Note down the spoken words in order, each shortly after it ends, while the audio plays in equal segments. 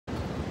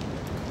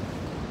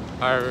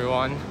Hi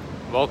everyone,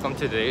 welcome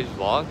to today's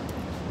vlog.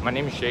 My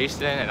name is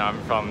Jason and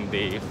I'm from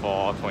the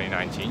fall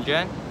 2019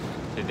 gen.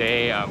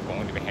 Today I'm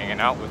going to be hanging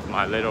out with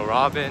my little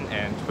Robyn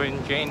and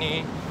twin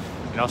Janie,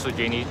 and also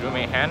Janie's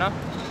roommate Hannah.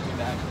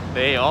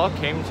 They all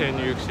came to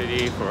New York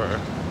City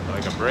for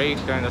like a break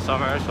during the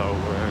summer, so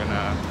we're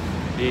gonna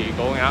be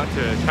going out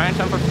to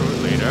Chinatown for food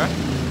later.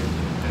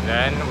 And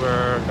then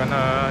we're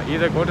gonna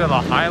either go to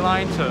the High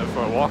Line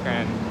for a walk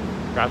and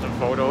grab some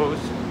photos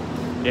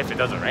if it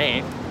doesn't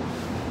rain.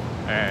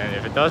 And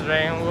if it does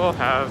rain, we'll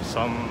have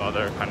some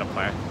other kind of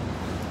plan.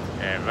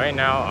 And right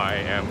now I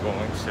am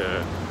going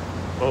to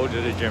go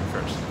to the gym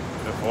first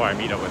before I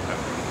meet up with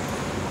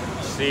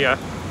them. See ya!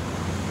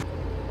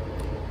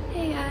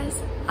 Hey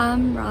guys,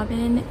 I'm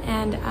Robyn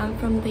and I'm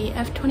from the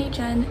F20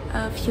 gen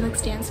of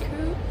Helix dance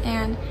crew,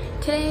 and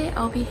today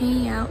I'll be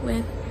hanging out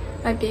with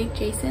my big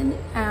Jason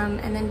and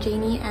then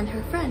Janie and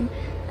her friend,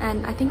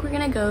 and I think we're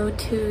gonna go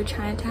to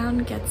Chinatown,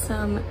 get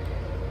some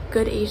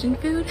good Asian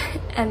food,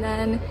 and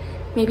then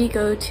maybe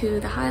go to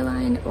the High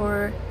Line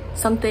or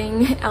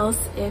something else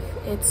if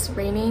it's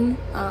raining.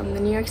 The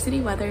New York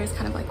City weather is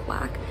kind of like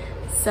whack,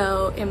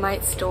 so it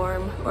might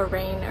storm or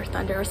rain or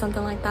thunder or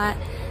something like that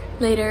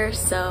later,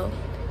 so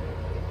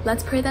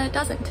let's pray that it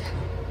doesn't.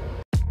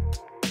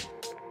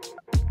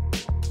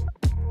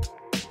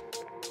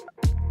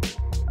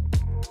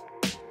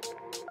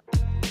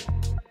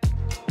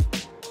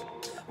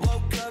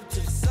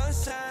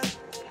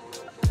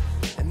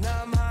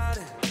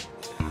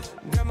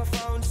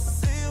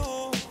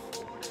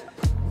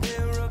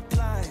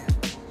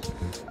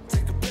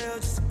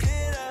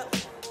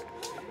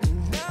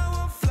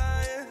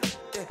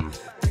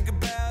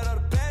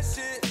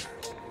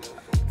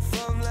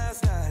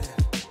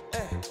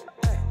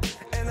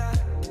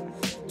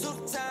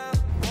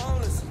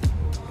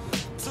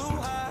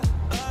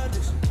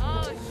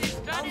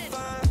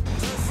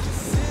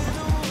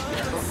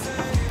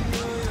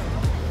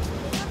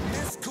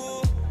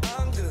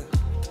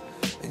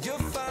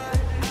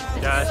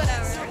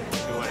 Just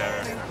do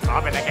whatever.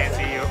 Robyn, I can't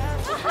see you.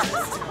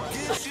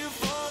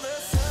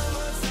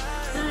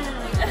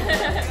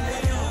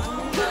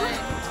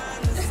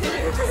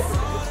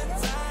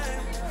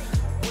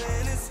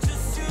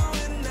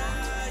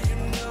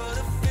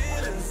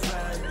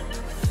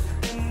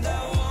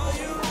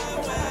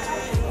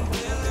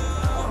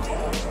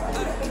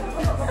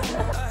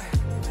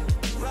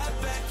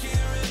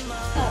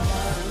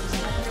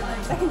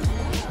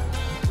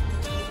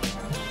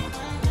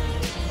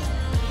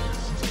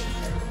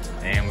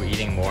 And we're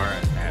eating more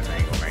at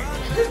Mango.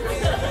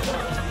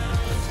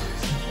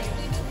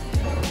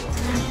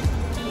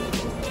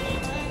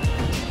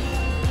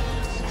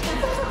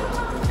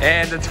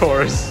 And the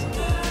tours.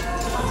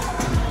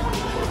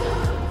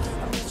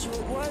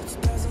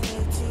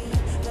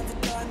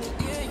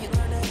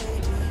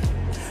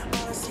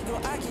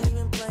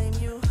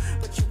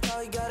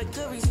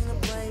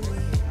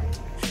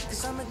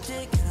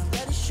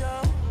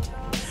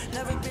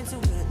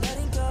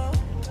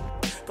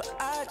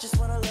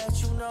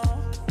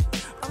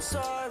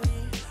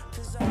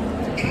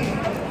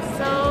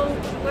 So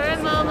we're at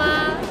MoMA.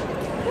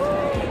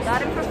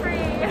 Got it for free.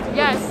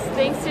 Yes,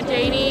 thanks to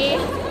Janie.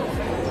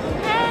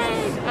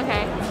 Hey.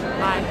 Okay,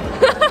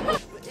 bye.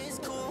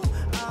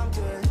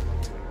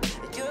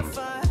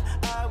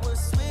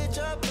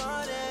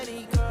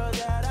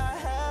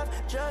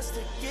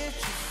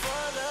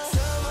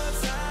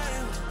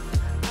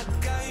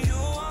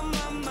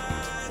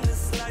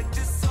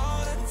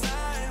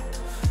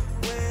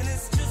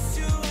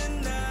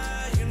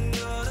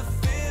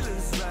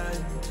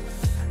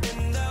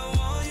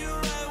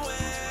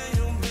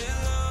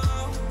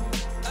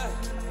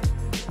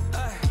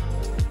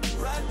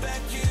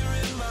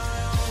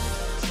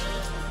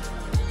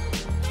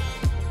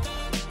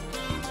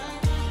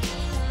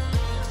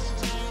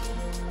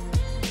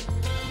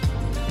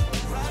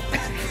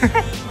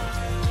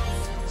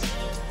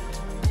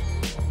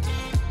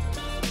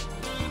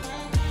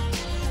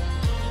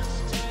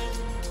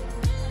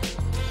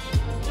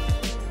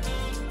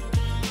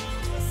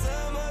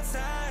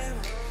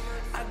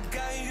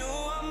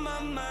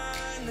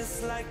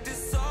 Like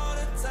this all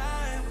the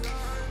time.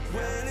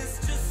 When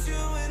it's just you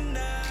and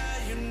I,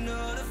 you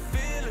know the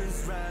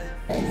feeling's right.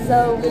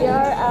 So we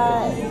are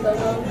at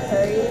Bobo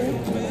Curry.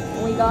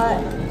 We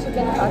got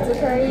chicken katsu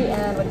curry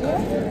and what do you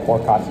have?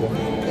 Pork katsu.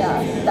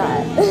 Yeah,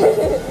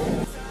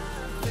 that.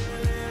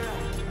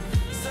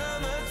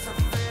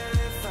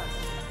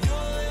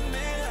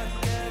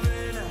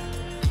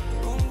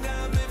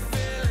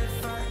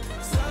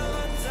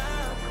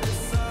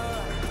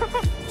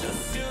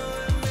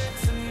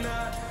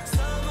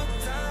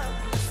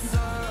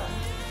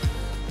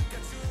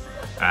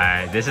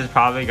 This is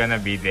probably gonna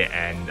be the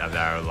end of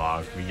our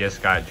vlog. We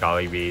just got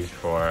Jollibees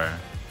for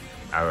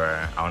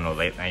our, I don't know,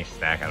 late night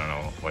snack. I don't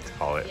know what to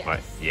call it,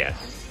 but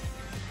yes.